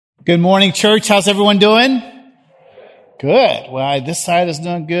Good morning, church. How's everyone doing? Good. Well, this side is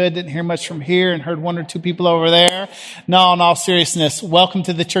doing good. Didn't hear much from here and heard one or two people over there. No, in all seriousness, welcome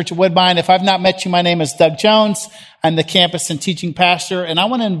to the Church of Woodbine. If I've not met you, my name is Doug Jones. I'm the campus and teaching pastor, and I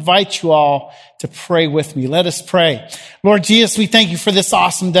want to invite you all to pray with me. Let us pray. Lord Jesus, we thank you for this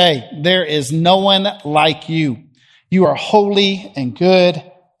awesome day. There is no one like you. You are holy and good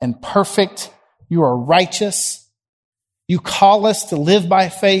and perfect. You are righteous. You call us to live by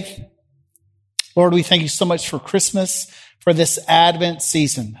faith. Lord, we thank you so much for Christmas, for this Advent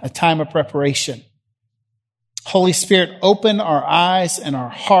season, a time of preparation. Holy Spirit, open our eyes and our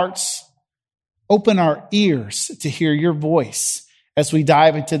hearts, open our ears to hear your voice as we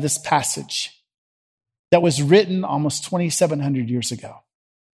dive into this passage that was written almost 2,700 years ago.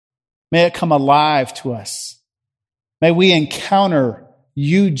 May it come alive to us. May we encounter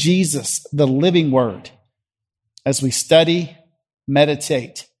you, Jesus, the living word, as we study,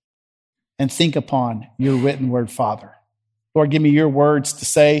 meditate, and think upon your written word, Father. Lord, give me your words to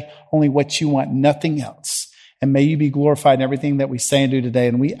say only what you want, nothing else. And may you be glorified in everything that we say and do today.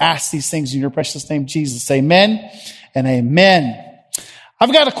 And we ask these things in your precious name, Jesus. Amen and amen.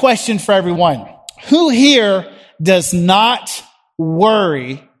 I've got a question for everyone. Who here does not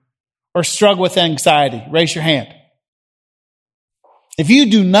worry or struggle with anxiety? Raise your hand. If you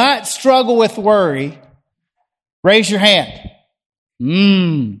do not struggle with worry, raise your hand.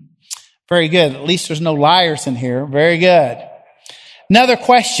 Very good. At least there's no liars in here. Very good. Another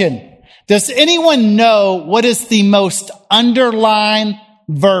question. Does anyone know what is the most underlined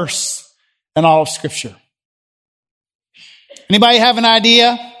verse in all of Scripture? Anybody have an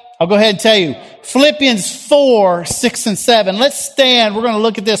idea? I'll go ahead and tell you. Philippians 4, 6, and 7. Let's stand. We're going to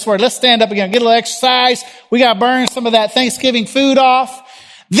look at this word. Let's stand up again. Get a little exercise. We got to burn some of that Thanksgiving food off.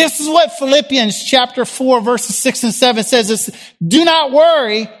 This is what Philippians chapter 4, verses 6 and 7 says. It's, do not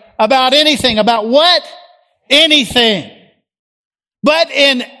worry about anything. About what? Anything. But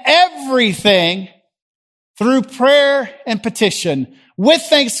in everything, through prayer and petition, with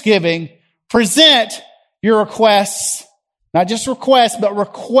thanksgiving, present your requests, not just requests, but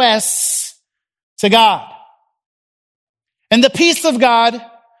requests to God. And the peace of God,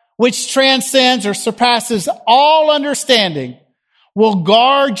 which transcends or surpasses all understanding, will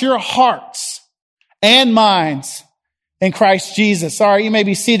guard your hearts and minds in Christ Jesus. All right, you may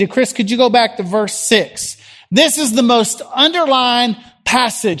be seated. Chris, could you go back to verse 6? This is the most underlined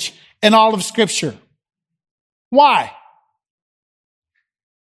passage in all of Scripture. Why?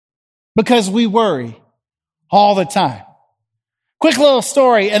 Because we worry all the time. Quick little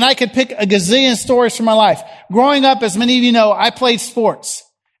story, and I could pick a gazillion stories from my life. Growing up, as many of you know, I played sports.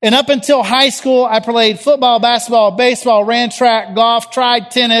 And up until high school, I played football, basketball, baseball, ran track, golf,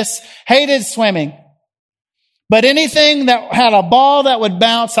 tried tennis, hated swimming. But anything that had a ball that would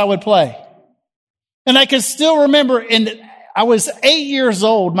bounce, I would play. And I can still remember, I was 8 years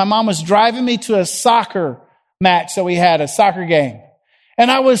old. My mom was driving me to a soccer match that we had, a soccer game. And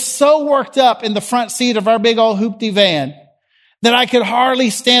I was so worked up in the front seat of our big old hoopty van that I could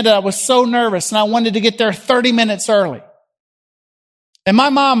hardly stand it. I was so nervous, and I wanted to get there 30 minutes early. And my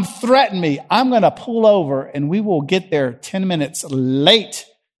mom threatened me, I'm going to pull over and we will get there 10 minutes late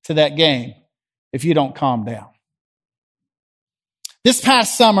to that game if you don't calm down. This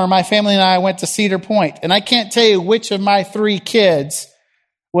past summer, my family and I went to Cedar Point, and I can't tell you which of my 3 kids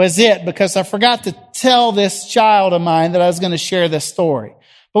was it because I forgot to tell this child of mine that I was going to share this story.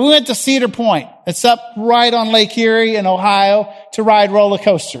 But we went to Cedar Point. It's up right on Lake Erie in Ohio to ride roller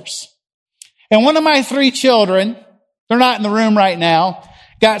coasters. And one of my 3 children, they're not in the room right now,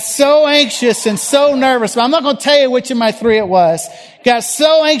 got so anxious and so nervous. But I'm not going to tell you which of my 3 it was. Got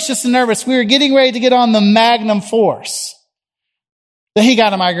so anxious and nervous. We were getting ready to get on the Magnum Force that he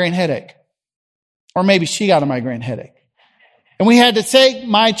got a migraine headache. Or maybe she got a migraine headache. And we had to take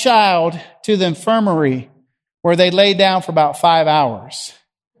my child to the infirmary where they laid down for about 5 hours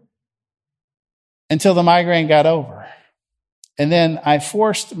until the migraine got over. And then I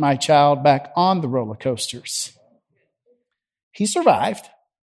forced my child back on the roller coasters. He survived.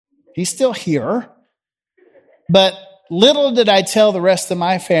 He's still here. But little did I tell the rest of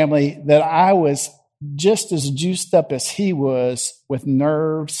my family that I was just as juiced up as he was with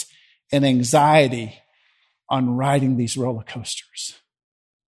nerves and anxiety on riding these roller coasters.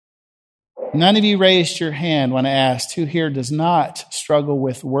 None of you raised your hand when I asked who here does not struggle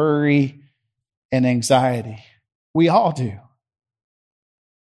with worry and anxiety. We all do.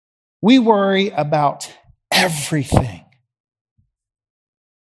 We worry about everything.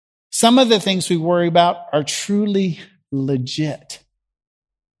 Some of the things we worry about are truly legit.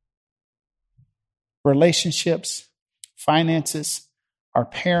 Relationships, finances, our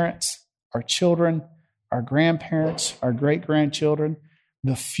parents, our children, our grandparents, our great-grandchildren,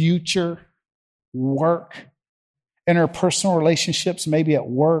 the future, work, interpersonal relationships, maybe at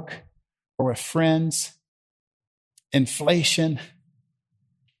work or with friends, inflation,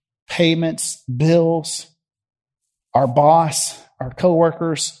 payments, bills, our boss, our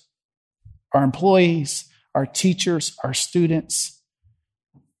coworkers, our employees, our teachers, our students.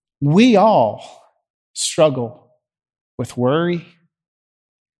 We all struggle with worry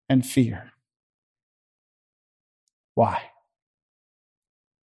and fear. Why?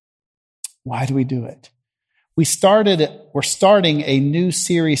 Why do we do it? We're starting a new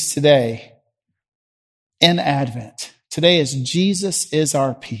series today in Advent. Today is Jesus is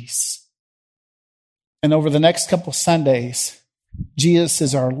our peace. And over the next couple Sundays, Jesus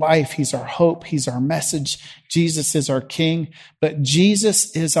is our life. He's our hope. He's our message. Jesus is our King, but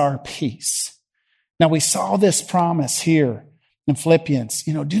Jesus is our peace. Now we saw this promise here in Philippians,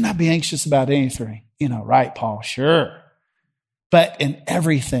 do not be anxious about anything. Right, Paul? Sure. But in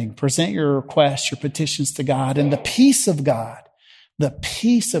everything, present your requests, your petitions to God, and the peace of God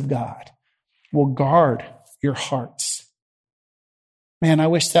will guard your hearts. Man, I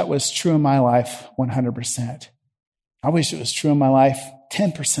wish that was true in my life 100%. I wish it was true in my life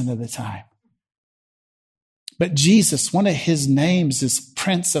 10% of the time. But Jesus, one of his names is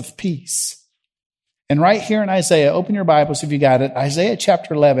Prince of Peace. And right here in Isaiah, open your Bibles if you got it, Isaiah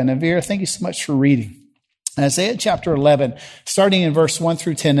chapter 11. And Vera, thank you so much for reading. Isaiah chapter 11, starting in verse 1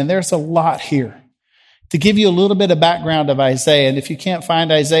 through 10. And there's a lot here. To give you a little bit of background of Isaiah, and if you can't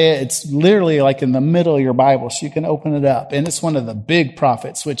find Isaiah, it's literally like in the middle of your Bible, so you can open it up. And it's one of the big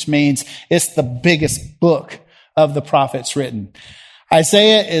prophets, which means it's the biggest book of the prophets written.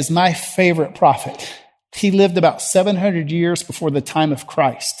 Isaiah is my favorite prophet. He lived about 700 years before the time of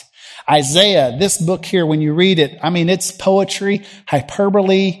Christ. Isaiah, this book here, when you read it, it's poetry,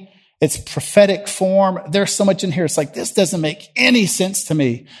 hyperbole, it's prophetic form. There's so much in here. It's like, this doesn't make any sense to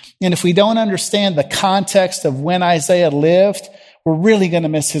me. And if we don't understand the context of when Isaiah lived, we're really going to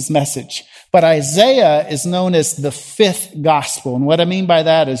miss his message. But Isaiah is known as the fifth gospel. And what I mean by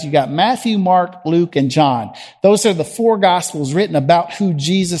that is you got Matthew, Mark, Luke, and John. Those are the four gospels written about who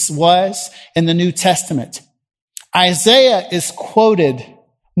Jesus was in the New Testament. Isaiah is quoted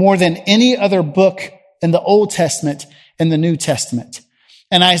more than any other book in the Old Testament and the New Testament.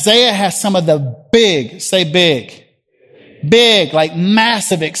 And Isaiah has some of the big, like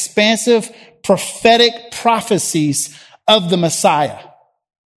massive, expansive, prophetic prophecies of the Messiah.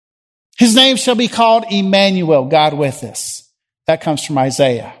 His name shall be called Emmanuel, God with us. That comes from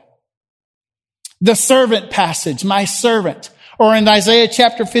Isaiah. The servant passage, my servant. Or in Isaiah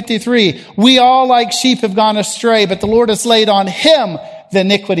chapter 53, we all like sheep have gone astray, but the Lord has laid on him the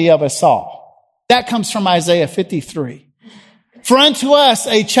iniquity of us all. That comes from Isaiah 53. For unto us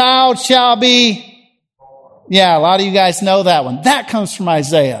a child shall be. Yeah, a lot of you guys know that one. That comes from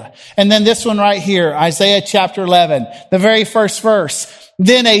Isaiah. And then this one right here, Isaiah chapter 11, the very first verse.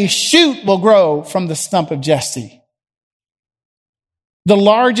 Then a shoot will grow from the stump of Jesse. The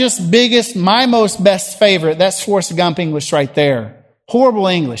largest, biggest, my most best favorite, that's Forrest Gump English right there. Horrible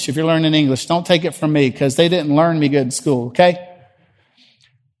English. If you're learning English, don't take it from me because they didn't learn me good in school, okay?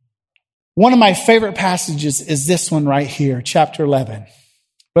 One of my favorite passages is this one right here, chapter 11.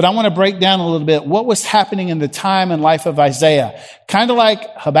 But I want to break down a little bit what was happening in the time and life of Isaiah. Kind of like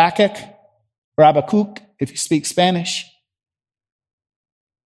Habakkuk or Habakkuk, if you speak Spanish.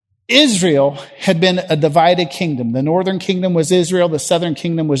 Israel had been a divided kingdom. The northern kingdom was Israel. The southern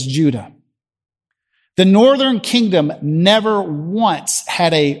kingdom was Judah. The northern kingdom never once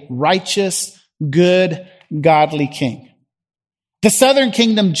had a righteous, good, godly king. The southern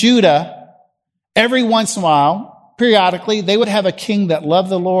kingdom, Judah, every once in a while, periodically, they would have a king that loved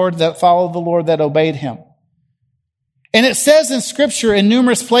the Lord, that followed the Lord, that obeyed him. And it says in Scripture in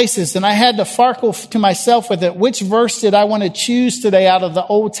numerous places, and I had to farkle to myself with it, which verse did I want to choose today out of the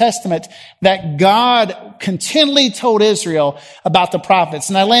Old Testament that God continually told Israel about the prophets?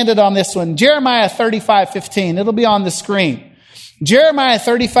 And I landed on this one, Jeremiah 35:15. It'll be on the screen. Jeremiah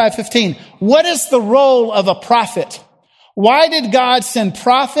 35:15. What is the role of a prophet? Why did God send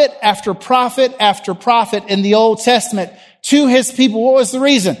prophet after prophet after prophet in the Old Testament to his people? What was the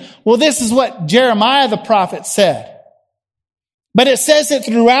reason? Well, this is what Jeremiah the prophet said. But it says it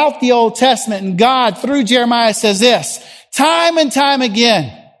throughout the Old Testament, and God, through Jeremiah, says this, time and time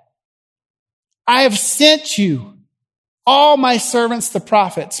again, I have sent you all my servants, the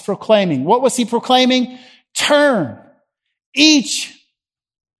prophets, proclaiming. What was he proclaiming? Turn each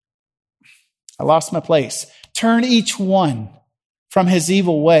one from his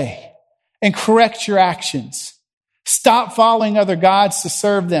evil way and correct your actions. Stop following other gods to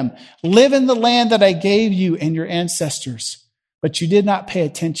serve them. Live in the land that I gave you and your ancestors, but you did not pay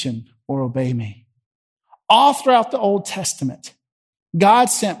attention or obey me. All throughout the Old Testament, God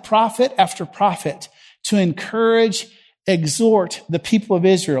sent prophet after prophet to encourage, exhort the people of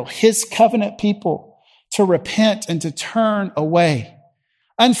Israel, his covenant people, to repent and to turn away.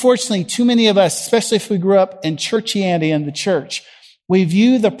 Unfortunately, too many of us, especially if we grew up in churchianity in the church, we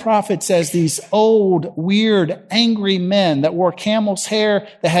view the prophets as these old, weird, angry men that wore camel's hair,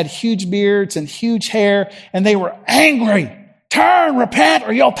 that had huge beards and huge hair, and they were angry. Turn, repent,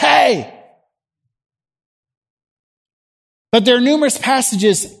 or you'll pay. But there are numerous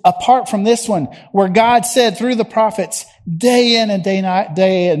passages apart from this one where God said through the prophets, day in and day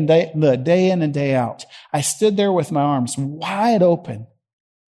out, I stood there with my arms wide open,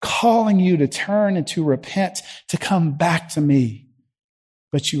 calling you to turn and to repent, to come back to me.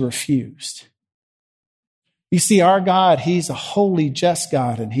 But you refused. You see, our God, he's a holy, just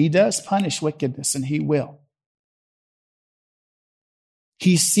God, and he does punish wickedness, and he will.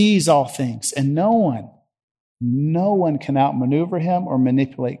 He sees all things, and no one can outmaneuver him or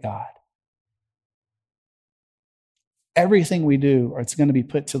manipulate God. Everything we do, or it's going to be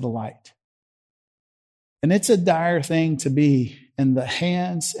put to the light. And it's a dire thing to be in the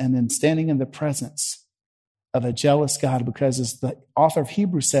hands and in standing in the presence of a jealous God, because as the author of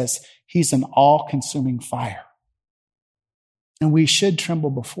Hebrews says, he's an all-consuming fire. And we should tremble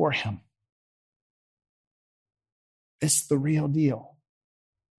before him. It's the real deal.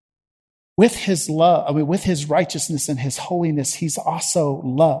 With his love, with his righteousness and his holiness, he's also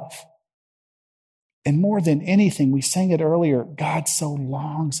love. And more than anything, we sang it earlier, God so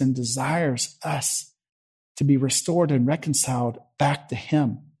longs and desires us to be restored and reconciled back to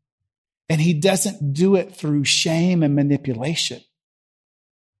him. And he doesn't do it through shame and manipulation.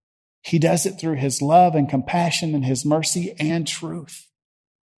 He does it through his love and compassion and his mercy and truth.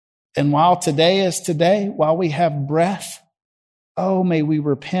 And while today is today, while we have breath, oh, may we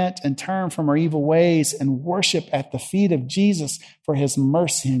repent and turn from our evil ways and worship at the feet of Jesus for his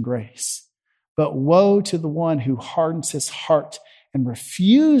mercy and grace. But woe to the one who hardens his heart and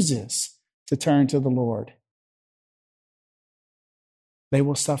refuses to turn to the Lord. They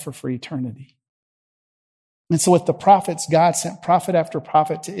will suffer for eternity. And so with the prophets, God sent prophet after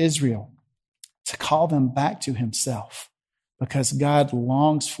prophet to Israel to call them back to himself, because God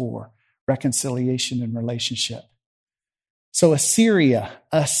longs for reconciliation and relationship. So Assyria,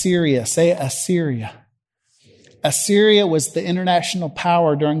 say Assyria. Assyria was the international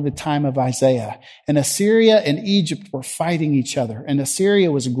power during the time of Isaiah. And Assyria and Egypt were fighting each other. And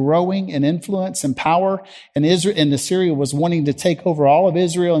Assyria was growing in influence and power. And Assyria was wanting to take over all of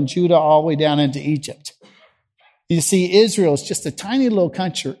Israel and Judah all the way down into Egypt. You see, Israel is just a tiny little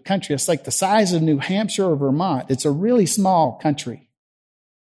country. It's like the size of New Hampshire or Vermont. It's a really small country.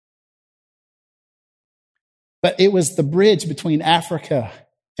 But it was the bridge between Africa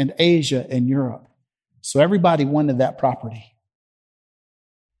and Asia and Europe. So everybody wanted that property.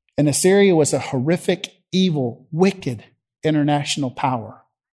 And Assyria was a horrific, evil, wicked international power.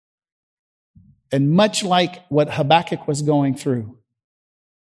 And much like what Habakkuk was going through,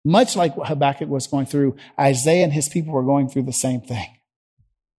 Isaiah and his people were going through the same thing.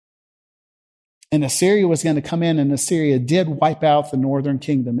 And Assyria was going to come in, and Assyria did wipe out the northern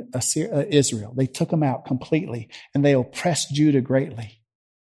kingdom, Israel. They took them out completely, and they oppressed Judah greatly.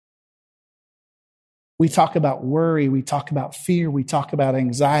 We talk about worry, we talk about fear, we talk about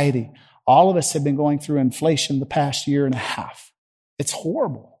anxiety. All of us have been going through inflation the past year and a half. It's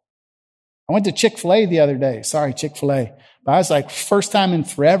horrible. I went to Chick-fil-A the other day. Sorry, Chick-fil-A. But I was like, first time in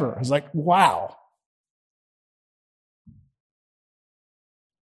forever. I was like, wow.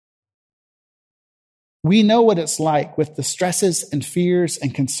 We know what it's like with the stresses and fears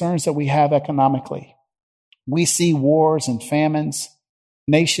and concerns that we have economically. We see wars and famines,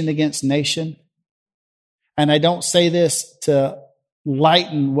 nation against nation. And I don't say this to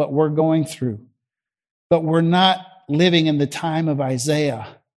lighten what we're going through, but we're not living in the time of Isaiah,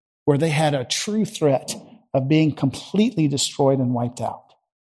 where they had a true threat of being completely destroyed and wiped out.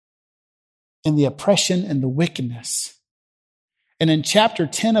 In the oppression and the wickedness. And in chapter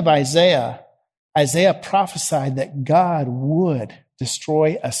 10 of Isaiah prophesied that God would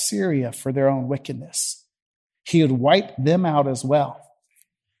destroy Assyria for their own wickedness. He would wipe them out as well.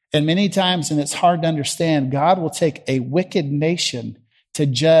 And many times, and it's hard to understand, God will take a wicked nation to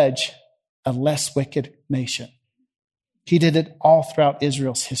judge a less wicked nation. He did it all throughout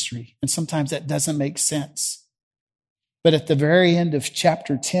Israel's history. And sometimes that doesn't make sense. But at the very end of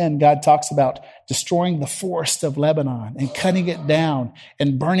chapter 10, God talks about destroying the forest of Lebanon and cutting it down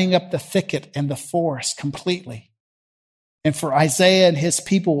and burning up the thicket and the forest completely. And for Isaiah and his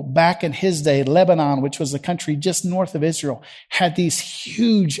people back in his day, Lebanon, which was a country just north of Israel, had these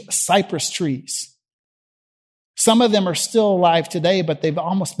huge cypress trees. Some of them are still alive today, but they've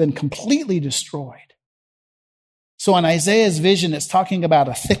almost been completely destroyed. So in Isaiah's vision, it's talking about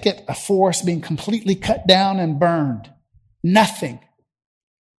a thicket, a forest being completely cut down and burned. Nothing.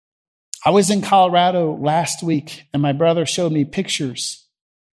 I was in Colorado last week, and my brother showed me pictures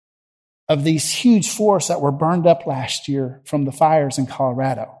of these huge forests that were burned up last year from the fires in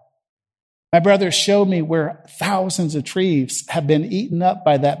Colorado. My brother showed me where thousands of trees have been eaten up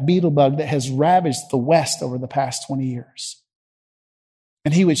by that beetle bug that has ravaged the West over the past 20 years.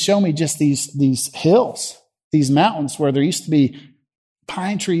 And he would show me just these hills, these mountains where there used to be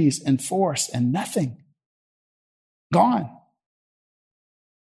pine trees and forests and nothing. Gone.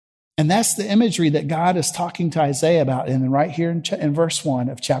 And that's the imagery that God is talking to Isaiah about right here in verse 1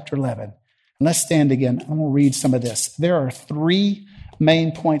 of chapter 11. And let's stand again. I'm going to read some of this. There are 3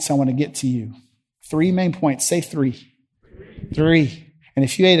 main points I want to get to you. 3 main points. Say 3. 3. And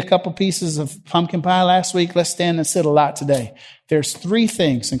if you ate a couple pieces of pumpkin pie last week, let's stand and sit a lot today. There's 3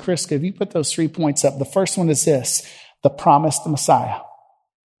 things. And Chris, if you put those 3 points up, the first one is this: the promised Messiah.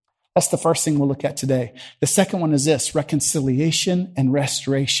 That's the first thing we'll look at today. The second one is this: reconciliation and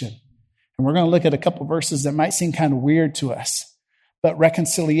restoration. And we're going to look at a couple verses that might seem kind of weird to us, but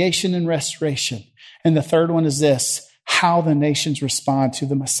reconciliation and restoration. And the third one is this: how the nations respond to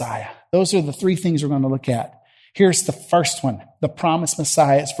the Messiah. Those are the 3 things we're going to look at. Here's the first one, the promised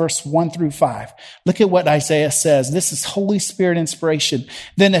Messiah. It's verse 1 through 5. Look at what Isaiah says. This is Holy Spirit inspiration.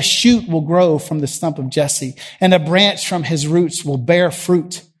 Then a shoot will grow from the stump of Jesse, and a branch from his roots will bear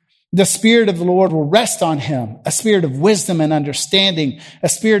fruit. The Spirit of the Lord will rest on him, a spirit of wisdom and understanding, a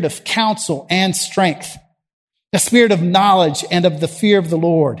spirit of counsel and strength, a spirit of knowledge and of the fear of the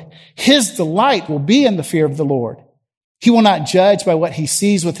Lord. His delight will be in the fear of the Lord. He will not judge by what he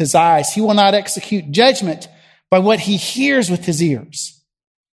sees with his eyes. He will not execute judgment by what he hears with his ears.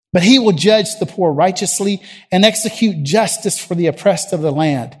 But he will judge the poor righteously and execute justice for the oppressed of the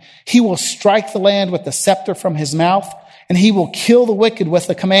land. He will strike the land with the scepter from his mouth, and he will kill the wicked with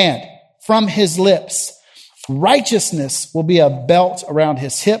a command from his lips. Righteousness will be a belt around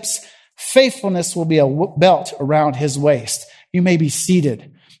his hips. Faithfulness will be a belt around his waist. You may be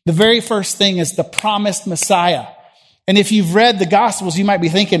seated. The very first thing is the promised Messiah. And if you've read the Gospels, you might be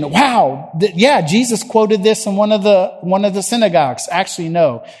thinking, wow, Jesus quoted this in one of the synagogues. Actually,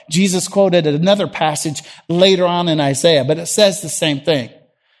 no. Jesus quoted another passage later on in Isaiah, but it says the same thing.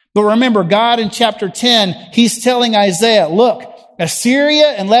 But remember, God in chapter 10, he's telling Isaiah, look,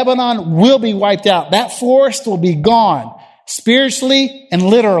 Assyria and Lebanon will be wiped out. That forest will be gone, spiritually and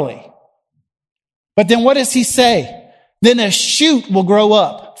literally. But then what does he say? Then a shoot will grow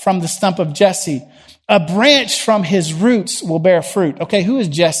up from the stump of Jesse. A branch from his roots will bear fruit. Okay, who is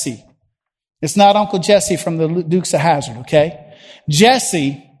Jesse? It's not Uncle Jesse from the Dukes of Hazzard, okay?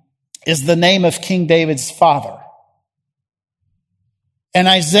 Jesse is the name of King David's father. And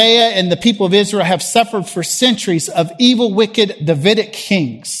Isaiah and the people of Israel have suffered for centuries of evil, wicked, Davidic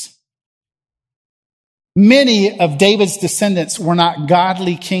kings. Many of David's descendants were not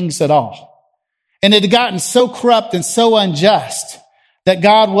godly kings at all. And it had gotten so corrupt and so unjust that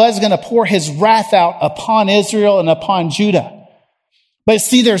God was going to pour his wrath out upon Israel and upon Judah. But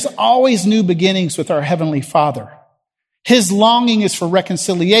see, there's always new beginnings with our Heavenly Father. His longing is for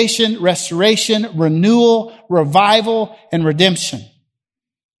reconciliation, restoration, renewal, revival, and redemption.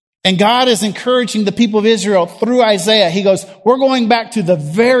 And God is encouraging the people of Israel through Isaiah. He goes, we're going back to the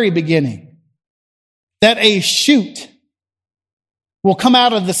very beginning. That a shoot will come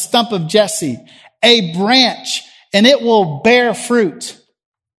out of the stump of Jesse, a branch, and it will bear fruit.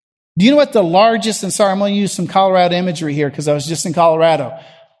 Do you know what the largest, and sorry, I'm going to use some Colorado imagery here because I was just in Colorado.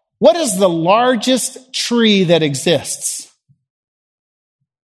 What is the largest tree that exists?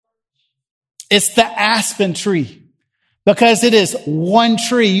 It's the aspen tree. Because it is one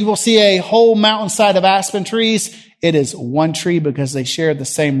tree. You will see a whole mountainside of aspen trees. It is one tree because they share the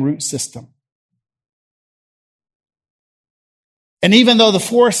same root system. And even though the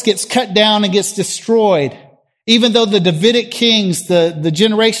forest gets cut down and gets destroyed, even though the Davidic kings, the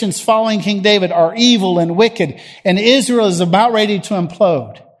generations following King David are evil and wicked, and Israel is about ready to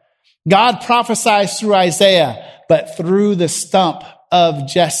implode, God prophesies through Isaiah, but through the stump of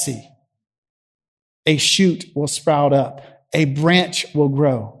Jesse, a shoot will sprout up. A branch will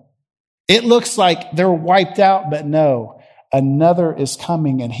grow. It looks like they're wiped out, but no, another is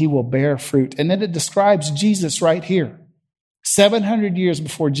coming and he will bear fruit. And then it describes Jesus right here. 700 years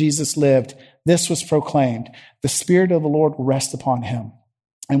before Jesus lived, this was proclaimed. The Spirit of the Lord will rest upon him.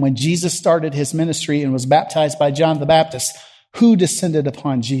 And when Jesus started his ministry and was baptized by John the Baptist, who descended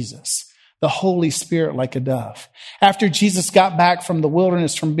upon Jesus? The Holy Spirit like a dove. After Jesus got back from the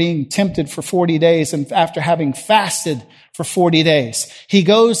wilderness from being tempted for 40 days and after having fasted for 40 days, he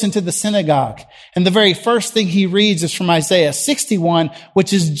goes into the synagogue. And the very first thing he reads is from Isaiah 61,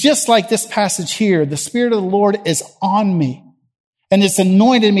 which is just like this passage here. The Spirit of the Lord is on me, and it's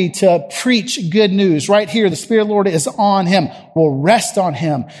anointed me to preach good news. Right here, the Spirit of the Lord is on him, will rest on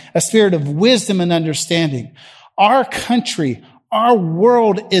him, a spirit of wisdom and understanding. Our country, our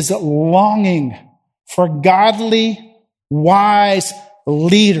world is longing for godly, wise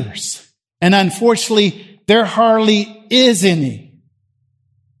leaders. And unfortunately, there hardly is any.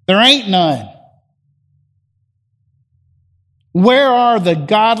 There ain't none. Where are the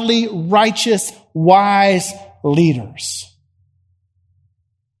godly, righteous, wise leaders?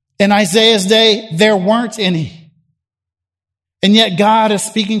 In Isaiah's day, there weren't any. And yet God is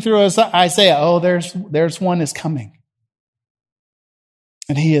speaking through Isaiah. Oh, there's one is coming.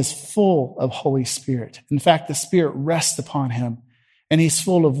 And he is full of Holy Spirit. In fact, the Spirit rests upon him. And he's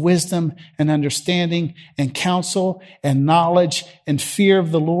full of wisdom and understanding and counsel and knowledge and fear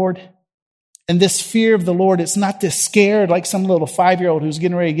of the Lord. And this fear of the Lord, it's not this scared like some little 5-year-old who's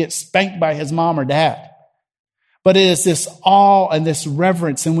getting ready to get spanked by his mom or dad. But it is this awe and this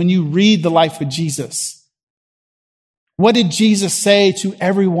reverence. And when you read the life of Jesus, what did Jesus say to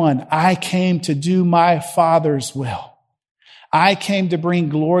everyone? I came to do my Father's will. I came to bring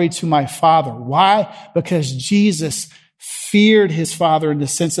glory to my Father. Why? Because Jesus feared his Father in the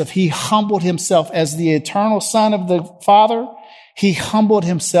sense of he humbled himself as the eternal Son of the Father. He humbled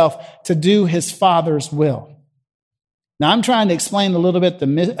himself to do his Father's will. Now, I'm trying to explain a little bit the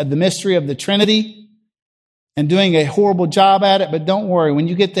mystery of the Trinity and doing a horrible job at it, but don't worry. When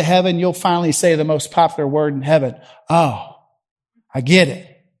you get to heaven, you'll finally say the most popular word in heaven. Oh, I get it.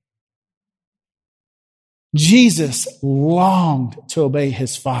 Jesus longed to obey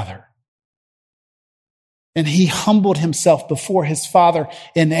his Father. And he humbled himself before his Father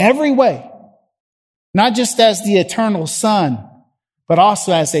in every way, not just as the eternal Son, but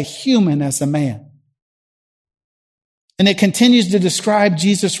also as a human, as a man. And it continues to describe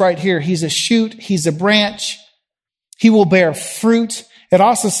Jesus right here. He's a shoot. He's a branch. He will bear fruit. It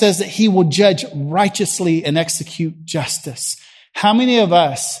also says that he will judge righteously and execute justice. How many of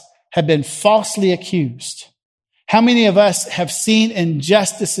us have been falsely accused? How many of us have seen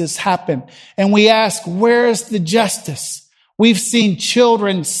injustices happen? And we ask, where is the justice? We've seen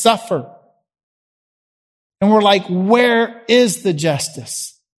children suffer. And we're like, where is the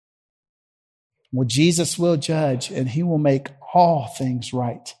justice? Well, Jesus will judge and he will make all things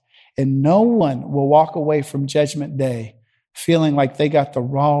right. And no one will walk away from Judgment Day feeling like they got the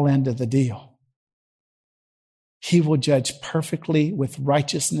raw end of the deal. He will judge perfectly with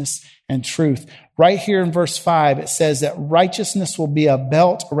righteousness and truth. Right here in verse 5, it says that righteousness will be a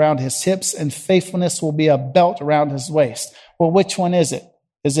belt around his hips and faithfulness will be a belt around his waist. Well, which one is it?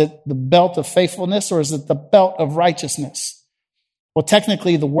 Is it the belt of faithfulness or is it the belt of righteousness? Well,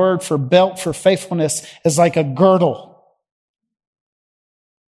 technically, the word for belt for faithfulness is like a girdle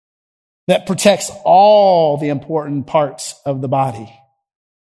that protects all the important parts of the body.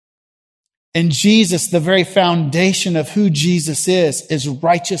 And Jesus, the very foundation of who Jesus is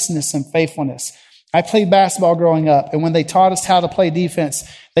righteousness and faithfulness. I played basketball growing up, and when they taught us how to play defense,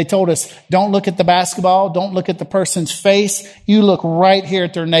 they told us, don't look at the basketball, don't look at the person's face, you look right here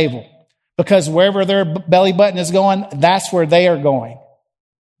at their navel. Because wherever their belly button is going, that's where they are going.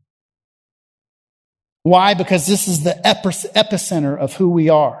 Why? Because this is the epicenter of who we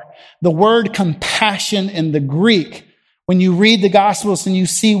are. The word compassion in the Greek, when you read the Gospels and you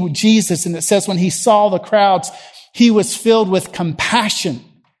see Jesus, and it says when he saw the crowds, he was filled with compassion.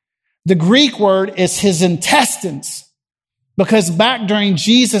 The Greek word is his intestines. Because back during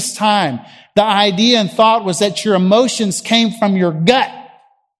Jesus' time, the idea and thought was that your emotions came from your gut.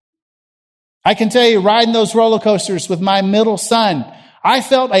 I can tell you, riding those roller coasters with my middle son, I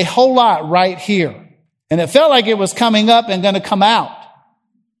felt a whole lot right here. And it felt like it was coming up and going to come out.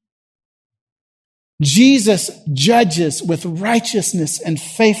 Jesus judges with righteousness and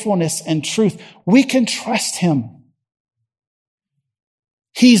faithfulness and truth. We can trust him.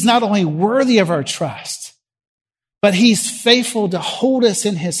 He's not only worthy of our trust, but he's faithful to hold us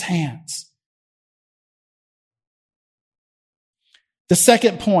in his hands. The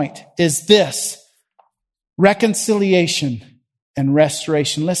second point is this: reconciliation and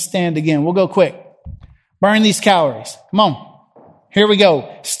restoration. Let's stand again. We'll go quick. Burn these calories. Come on. Here we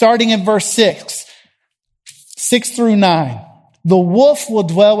go. Starting in verse 6 through 9. The wolf will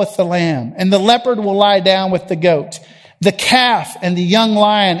dwell with the lamb, and the leopard will lie down with the goat. The calf and the young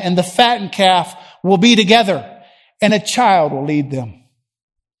lion and the fattened calf will be together, and a child will lead them.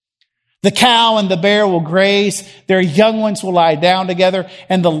 The cow and the bear will graze, their young ones will lie down together,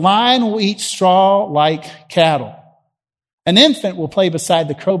 and the lion will eat straw like cattle. An infant will play beside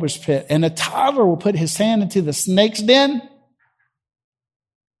the cobra's pit, and a toddler will put his hand into the snake's den.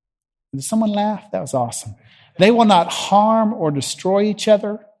 Did someone laugh? That was awesome. They will not harm or destroy each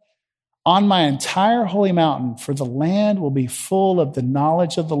other on my entire holy mountain, for the land will be full of the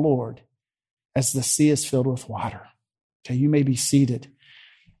knowledge of the Lord as the sea is filled with water. Okay, you may be seated.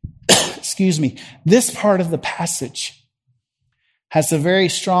 Excuse me. This part of the passage has a very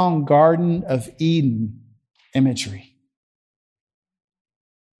strong Garden of Eden imagery.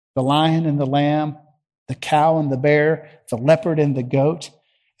 The lion and the lamb, the cow and the bear, the leopard and the goat,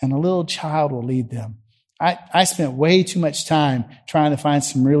 and a little child will lead them. I spent way too much time trying to find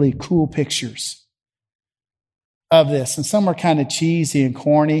some really cool pictures of this. And some are kind of cheesy and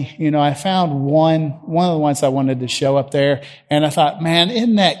corny. You know, I found one of the ones I wanted to show up there. And I thought, man,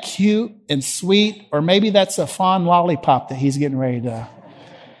 isn't that cute and sweet? Or maybe that's a fond lollipop that he's getting ready to.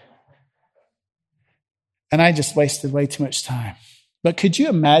 And I just wasted way too much time. But could you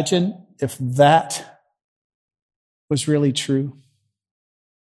imagine if that was really true?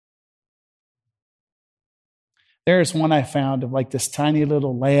 There's one I found of like this tiny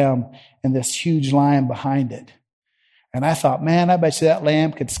little lamb and this huge lion behind it. And I thought, man, I bet you that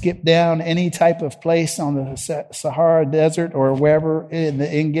lamb could skip down any type of place on the Sahara Desert or wherever in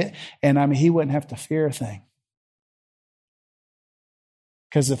the Inget, and I mean, he wouldn't have to fear a thing.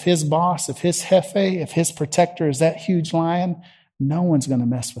 Because if his boss, if his jefe, if his protector is that huge lion, no one's going to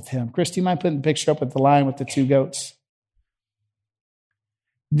mess with him. Chris, do you mind putting the picture up with the lion with the two goats?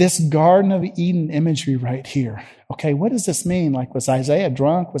 This Garden of Eden imagery right here. Okay, what does this mean? Like, was Isaiah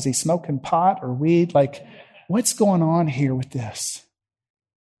drunk? Was he smoking pot or weed? Like, what's going on here with this?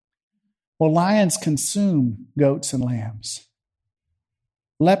 Well, lions consume goats and lambs.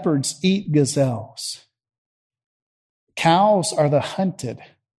 Leopards eat gazelles. Cows are the hunted.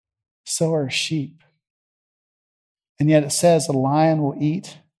 So are sheep. And yet it says a lion will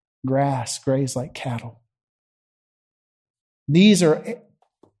eat grass, graze like cattle. These are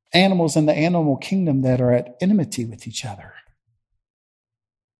animals in the animal kingdom that are at enmity with each other.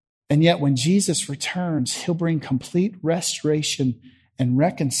 And yet when Jesus returns, he'll bring complete restoration and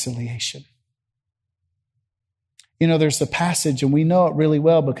reconciliation. You know, there's a passage, and we know it really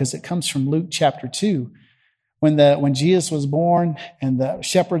well because it comes from Luke chapter 2, when Jesus was born and the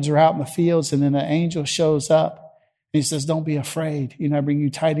shepherds are out in the fields, and then an angel shows up. And he says, don't be afraid. You know, I bring you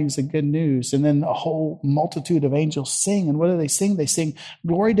tidings of good news. And then a whole multitude of angels sing. And what do they sing? They sing,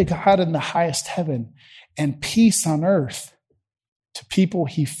 glory to God in the highest heaven and peace on earth to people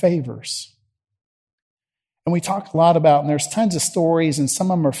he favors. And we talk a lot about, and there's tons of stories, and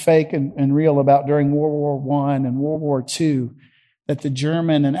some of them are fake and real, about during World War I and World War II, that the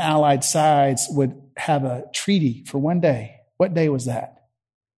German and Allied sides would have a treaty for one day. What day was that?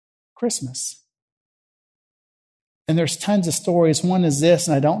 Christmas. And there's tons of stories. One is this,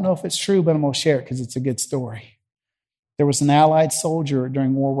 and I don't know if it's true, but I'm going to share it because it's a good story. There was an Allied soldier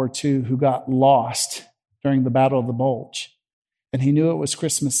during World War II who got lost during the Battle of the Bulge. And he knew it was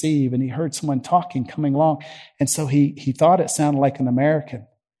Christmas Eve, and he heard someone talking, coming along. And so he thought it sounded like an American.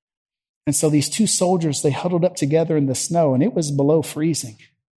 And so these two soldiers, they huddled up together in the snow, and it was below freezing.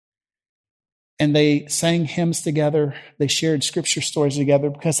 And they sang hymns together. They shared scripture stories together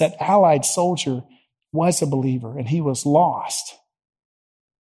because that Allied soldier was a believer, and he was lost.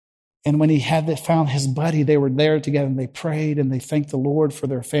 And when he found his buddy, they were there together, and they prayed, and they thanked the Lord for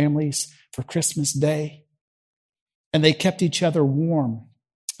their families for Christmas Day. And they kept each other warm.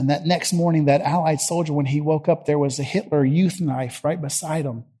 And that next morning, that Allied soldier, when he woke up, there was a Hitler youth knife right beside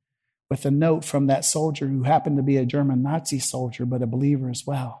him with a note from that soldier who happened to be a German Nazi soldier, but a believer as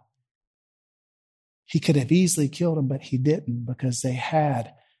well. He could have easily killed him, but he didn't, because they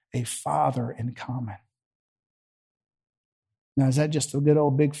had a father in common. Now, is that just a good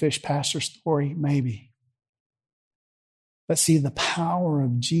old big fish pastor story? Maybe. But see, the power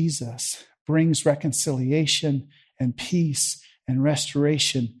of Jesus brings reconciliation and peace and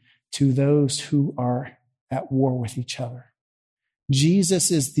restoration to those who are at war with each other. Jesus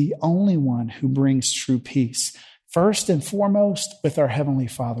is the only one who brings true peace, first and foremost with our Heavenly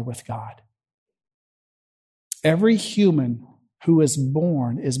Father, with God. Every human who is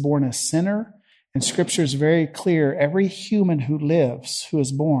born a sinner, and Scripture is very clear. Every human who lives, who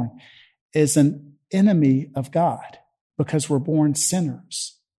is born, is an enemy of God because we're born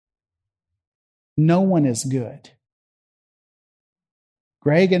sinners. No one is good.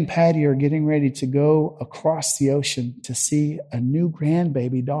 Greg and Patty are getting ready to go across the ocean to see a new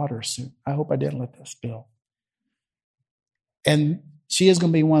grandbaby daughter soon. I hope I didn't let that spill. And she is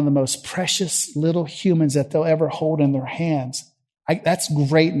going to be one of the most precious little humans that they'll ever hold in their hands. That's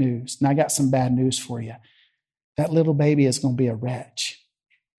great news. And I got some bad news for you. That little baby is going to be a wretch.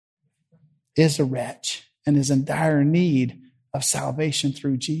 Is a wretch and is in dire need of salvation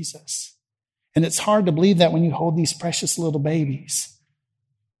through Jesus. And it's hard to believe that when you hold these precious little babies.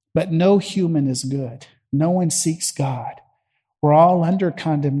 But no human is good. No one seeks God. We're all under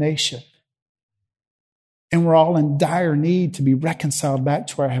condemnation. And we're all in dire need to be reconciled back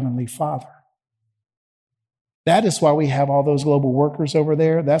to our Heavenly Father. That is why we have all those global workers over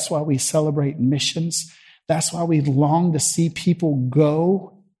there. That's why we celebrate missions. That's why we long to see people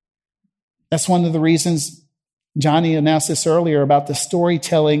go. That's one of the reasons Johnny announced this earlier about the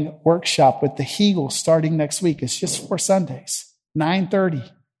storytelling workshop with the Hegel starting next week. It's just 4 Sundays,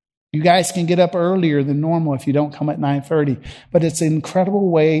 9:30. You guys can get up earlier than normal if you don't come at 9:30. But it's an incredible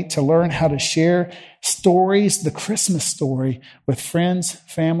way to learn how to share stories, the Christmas story, with friends,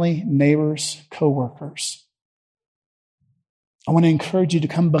 family, neighbors, coworkers. I want to encourage you to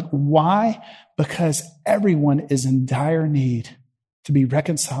come. But why? Because everyone is in dire need to be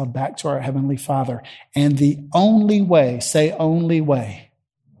reconciled back to our Heavenly Father. And the only way, say only way,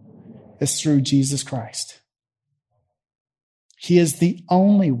 is through Jesus Christ. He is the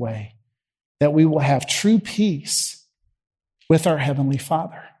only way that we will have true peace with our Heavenly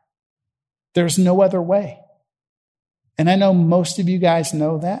Father. There's no other way. And I know most of you guys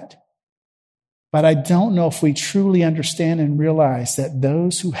know that. But I don't know if we truly understand and realize that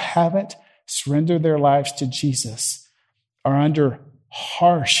those who haven't surrendered their lives to Jesus are under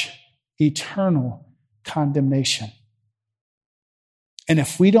harsh, eternal condemnation. And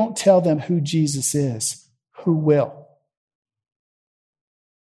if we don't tell them who Jesus is, who will?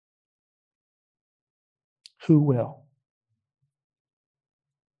 Who will?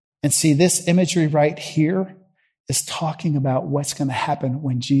 And see, this imagery right here is talking about what's going to happen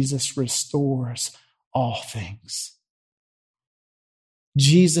when Jesus restores all things.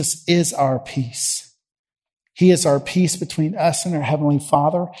 Jesus is our peace. He is our peace between us and our Heavenly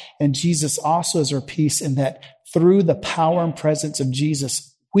Father. And Jesus also is our peace in that through the power and presence of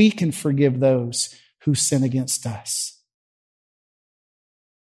Jesus, we can forgive those who sin against us.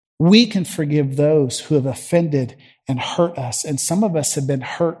 We can forgive those who have offended and hurt us. And some of us have been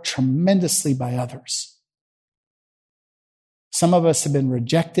hurt tremendously by others. Some of us have been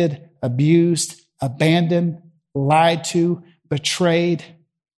rejected, abused, abandoned, lied to, betrayed,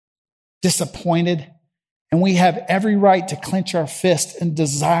 disappointed. And we have every right to clench our fist and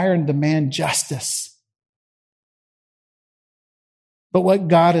desire and demand justice. But what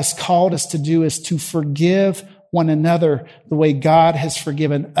God has called us to do is to forgive one another the way God has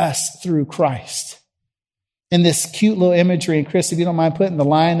forgiven us through Christ. In this cute little imagery, and Chris, if you don't mind putting the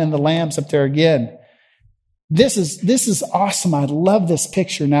lion and the lambs up there again, this is awesome. I love this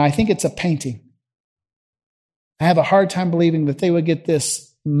picture. Now, I think it's a painting. I have a hard time believing that they would get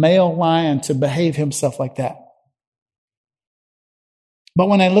this male lion to behave himself like that. But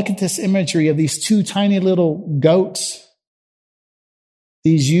when I look at this imagery of these 2 tiny little goats,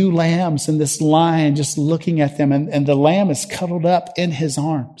 these ewe lambs and this lion just looking at them, and the lamb is cuddled up in his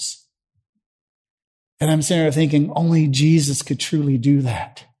arms. And I'm sitting there thinking, only Jesus could truly do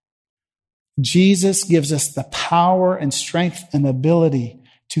that. Jesus gives us the power and strength and ability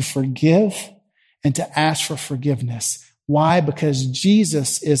to forgive and to ask for forgiveness. Why? Because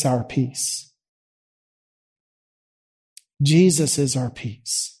Jesus is our peace. Jesus is our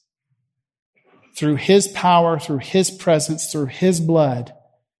peace. Through his power, through his presence, through his blood,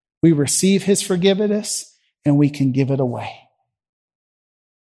 we receive his forgiveness and we can give it away.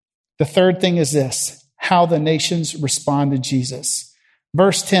 The third thing is this, how the nations respond to Jesus.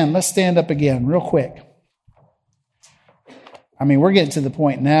 Verse 10, let's stand up again real quick. I mean, we're getting to the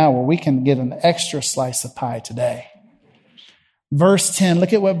point now where we can get an extra slice of pie today. Verse 10,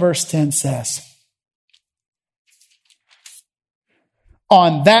 look at what verse 10 says.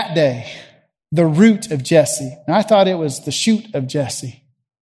 On that day, the root of Jesse. Now, I thought it was the shoot of Jesse.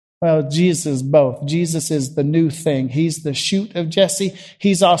 Well, Jesus is both. Jesus is the new thing. He's the shoot of Jesse.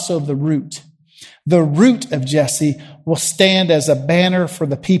 He's also the root. The root of Jesse will stand as a banner for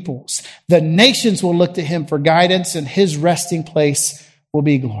the peoples. The nations will look to him for guidance, and his resting place will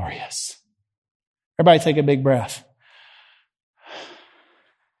be glorious. Everybody take a big breath.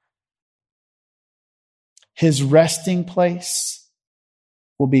 His resting place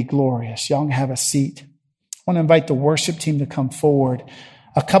will be glorious. Y'all can have a seat. I want to invite the worship team to come forward.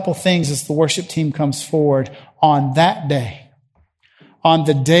 A couple things as the worship team comes forward. On that day, on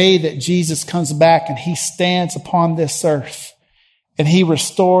the day that Jesus comes back and he stands upon this earth and he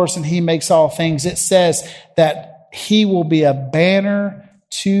restores and he makes all things, it says that he will be a banner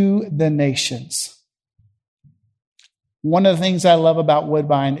to the nations. One of the things I love about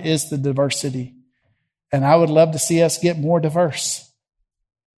Woodbine is the diversity. And I would love to see us get more diverse.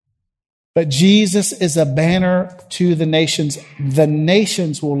 But Jesus is a banner to the nations. The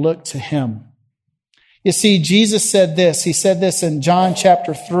nations will look to him. You see, Jesus said this. He said this in John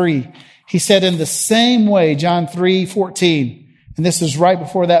chapter 3. He said in the same way, John 3:14, and this is right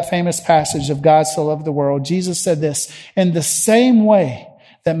before that famous passage of God so loved the world. Jesus said this, in the same way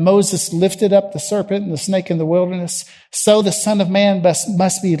that Moses lifted up the serpent and the snake in the wilderness, so the Son of Man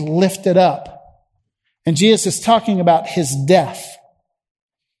must be lifted up. And Jesus is talking about his death.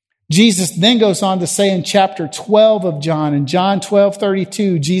 Jesus then goes on to say in chapter 12 of John, in John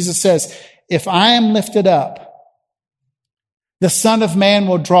 12:32, Jesus says, if I am lifted up, the Son of Man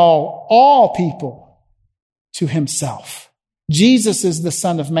will draw all people to himself. Jesus is the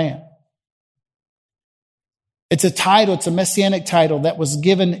Son of Man. It's a title, it's a messianic title that was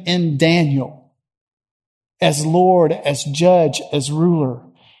given in Daniel as Lord, as judge, as ruler.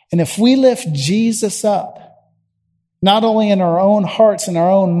 And if we lift Jesus up, not only in our own hearts and our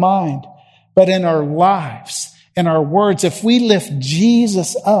own mind, but in our lives, in our words, if we lift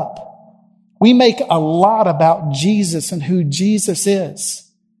Jesus up, we make a lot about Jesus and who Jesus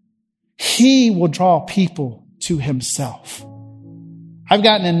is. He will draw people to himself. I've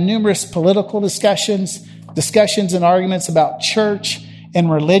gotten in numerous political discussions and arguments about church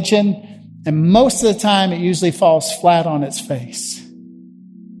and religion, and most of the time it usually falls flat on its face.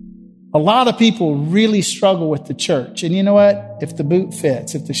 A lot of people really struggle with the church. And you know what? If the boot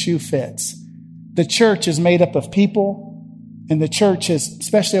fits, if the shoe fits, the church is made up of people. And the church has,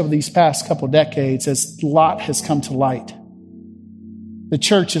 especially over these past couple of decades, as a lot has come to light. The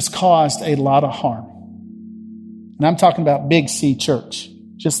church has caused a lot of harm. And I'm talking about Big C church,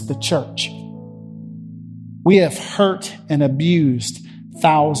 just the church. We have hurt and abused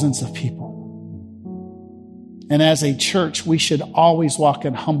thousands of people. And as a church, we should always walk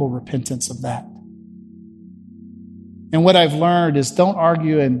in humble repentance of that. And what I've learned is don't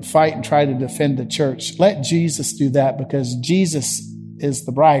argue and fight and try to defend the church. Let Jesus do that, because Jesus is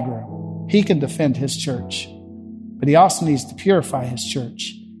the bridegroom. He can defend his church, but he also needs to purify his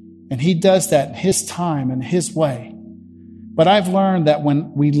church. And he does that in his time and his way. But I've learned that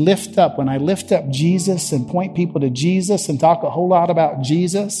when I lift up Jesus and point people to Jesus and talk a whole lot about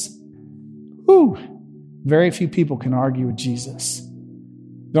Jesus, very few people can argue with Jesus.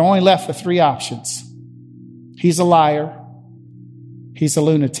 They're only left with three options. He's a liar, he's a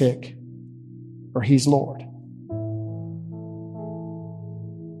lunatic, or he's Lord.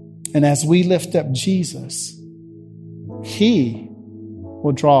 And as we lift up Jesus, he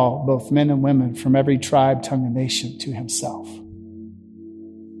will draw both men and women from every tribe, tongue, and nation to himself. I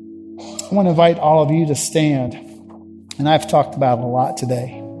want to invite all of you to stand, and I've talked about it a lot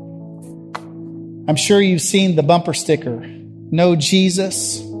today. I'm sure you've seen the bumper sticker, no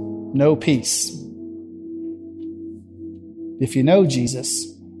Jesus, no peace. If you know Jesus,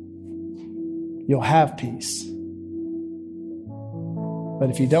 you'll have peace. But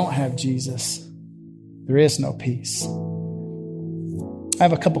if you don't have Jesus, there is no peace. I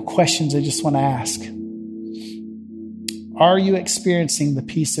have a couple questions I just want to ask. Are you experiencing the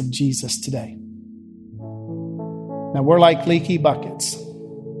peace of Jesus today? Now, we're like leaky buckets.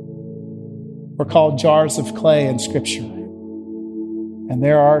 We're called jars of clay in Scripture. And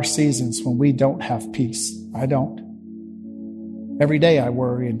there are seasons when we don't have peace. I don't. Every day I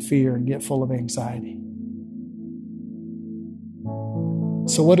worry and fear and get full of anxiety.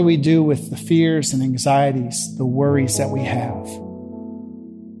 So what do we do with the fears and anxieties, the worries that we have?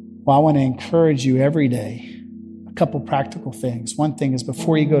 Well, I want to encourage you every day, a couple practical things. One thing is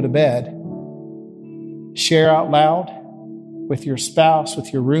before you go to bed, share out loud with your spouse,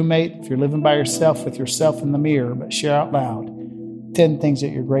 with your roommate, if you're living by yourself, with yourself in the mirror, but share out loud 10 things that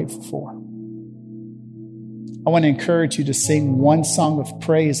you're grateful for. I want to encourage you to sing one song of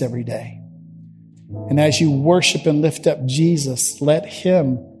praise every day. And as you worship and lift up Jesus, let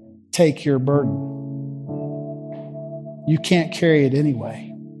him take your burden. You can't carry it anyway.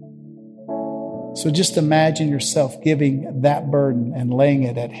 So just imagine yourself giving that burden and laying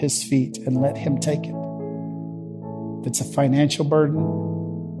it at his feet and let him take it. If it's a financial burden,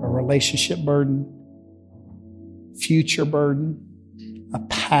 a relationship burden, future burden, a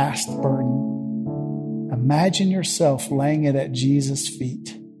past burden, imagine yourself laying it at Jesus'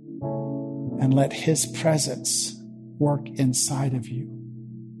 feet and let his presence work inside of you.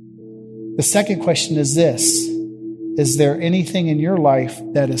 The second question is this. Is there anything in your life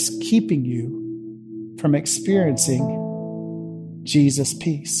that is keeping you from experiencing Jesus'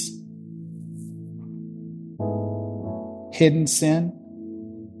 peace? Hidden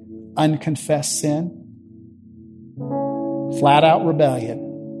sin, unconfessed sin, flat out rebellion.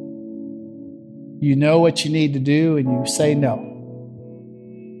 You know what you need to do and you say no.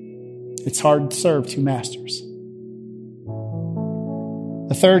 It's hard to serve two masters.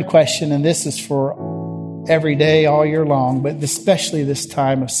 The third question, and this is for every day, all year long, but especially this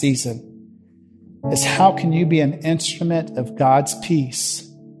time of season, is how can you be an instrument of God's peace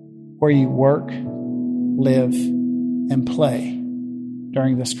where you work, live, and play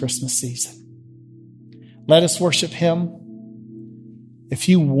during this Christmas season? Let us worship Him. If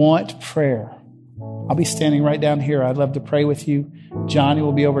you want prayer, I'll be standing right down here. I'd love to pray with you. Johnny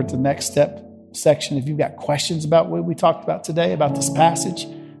will be over at the next step section. If you've got questions about what we talked about today, about this passage,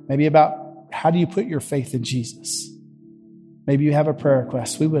 maybe about how do you put your faith in Jesus? Maybe you have a prayer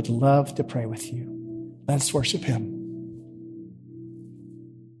request. We would love to pray with you. Let us worship Him.